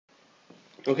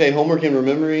Okay, homework and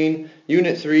remembering,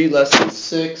 Unit 3, Lesson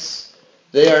 6.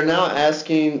 They are now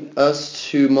asking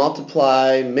us to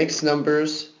multiply mixed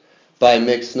numbers by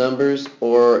mixed numbers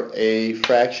or a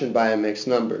fraction by a mixed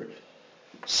number.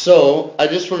 So, I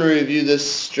just want to review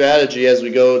this strategy as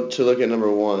we go to look at number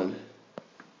 1.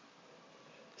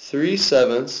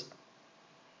 3/7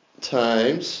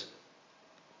 times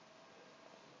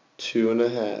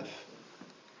 2.5.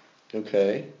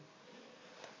 Okay.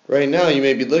 Right now you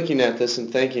may be looking at this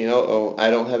and thinking, oh, I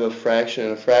don't have a fraction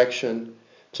and a fraction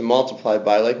to multiply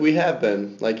by like we have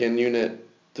been, like in Unit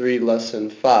 3, Lesson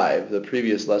 5, the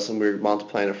previous lesson we were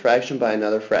multiplying a fraction by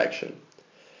another fraction.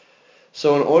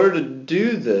 So in order to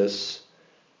do this,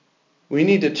 we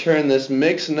need to turn this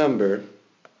mixed number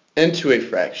into a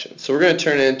fraction. So we're going to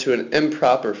turn it into an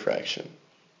improper fraction.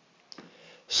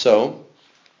 So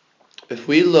if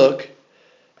we look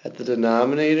at the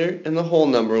denominator and the whole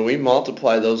number, and we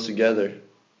multiply those together,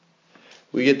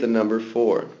 we get the number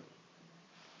 4.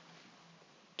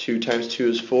 2 times 2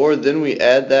 is 4. Then we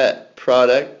add that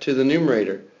product to the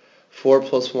numerator. 4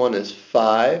 plus 1 is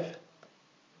 5.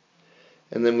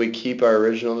 And then we keep our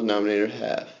original denominator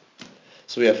half.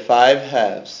 So we have 5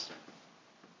 halves.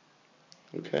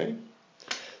 Okay?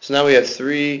 So now we have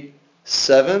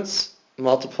 3/7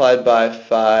 multiplied by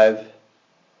 5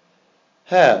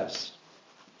 halves.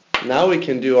 Now we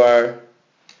can do our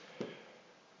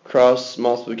cross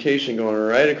multiplication going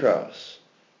right across.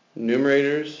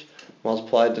 Numerators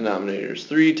multiply denominators.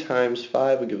 3 times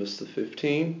 5 will give us the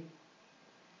 15.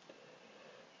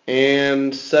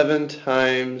 And 7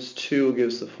 times 2 will give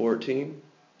us the 14.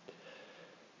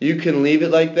 You can leave it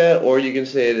like that, or you can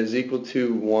say it is equal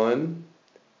to 1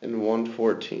 and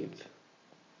 1/14.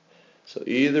 So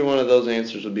either one of those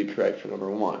answers would be correct for number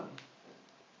 1.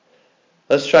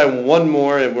 Let's try one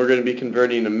more, and we're going to be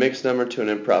converting a mixed number to an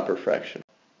improper fraction.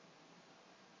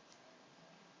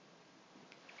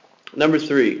 Number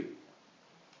 3.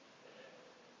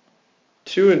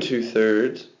 2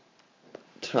 2/3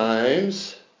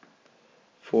 times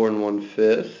 4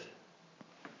 1/5.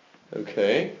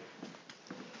 Okay.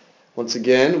 Once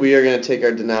again, we are going to take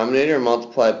our denominator and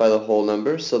multiply it by the whole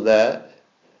number, so that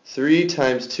 3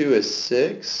 times 2 is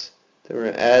 6. Then we're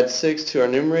going to add 6 to our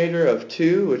numerator of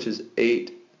 2, which is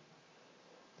 8.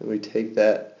 Then we take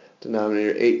that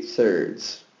denominator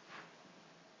 8/3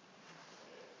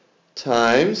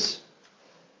 times,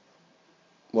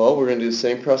 well, we're going to do the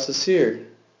same process here.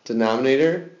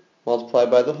 Denominator multiplied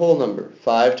by the whole number.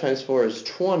 5 times 4 is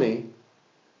 20,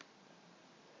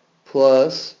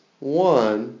 plus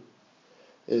 1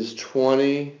 is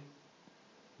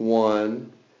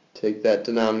 21. Take that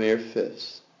denominator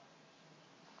fifths.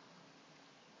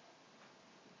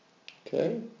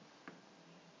 Okay.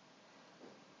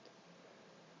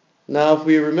 Now if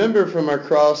we remember from our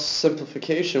cross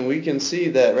simplification, we can see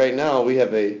that right now we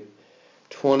have a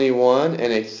 21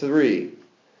 and a 3.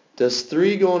 Does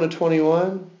 3 go into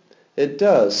 21? It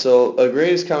does. So a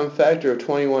greatest common factor of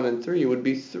 21 and 3 would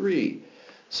be 3.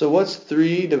 So what's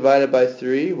 3 divided by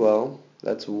 3? Well,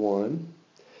 that's 1.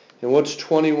 And what's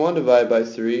 21 divided by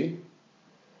 3?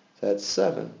 That's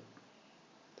 7.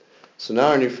 So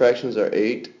now our new fractions are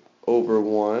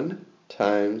 8/1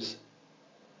 times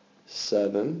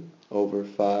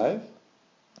 7/5.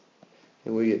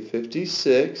 And we get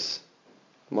 56.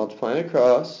 Multiplying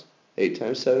across. 8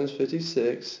 times 7 is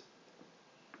 56.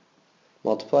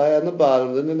 Multiply on the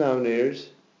bottom, the denominators.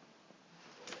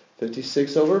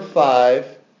 56/5,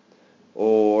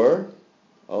 or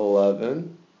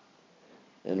 11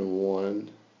 1/5.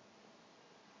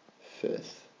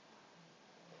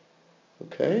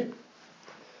 Okay?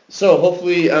 So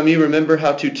hopefully you remember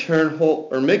how to turn whole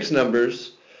or mixed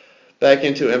numbers back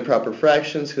into improper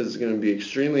fractions, because it's going to be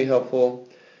extremely helpful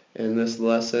in this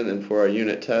lesson and for our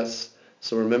unit tests.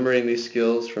 So remembering these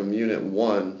skills from Unit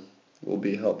 1 will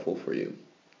be helpful for you.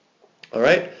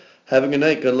 Alright, have a good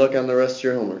night. Good luck on the rest of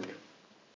your homework.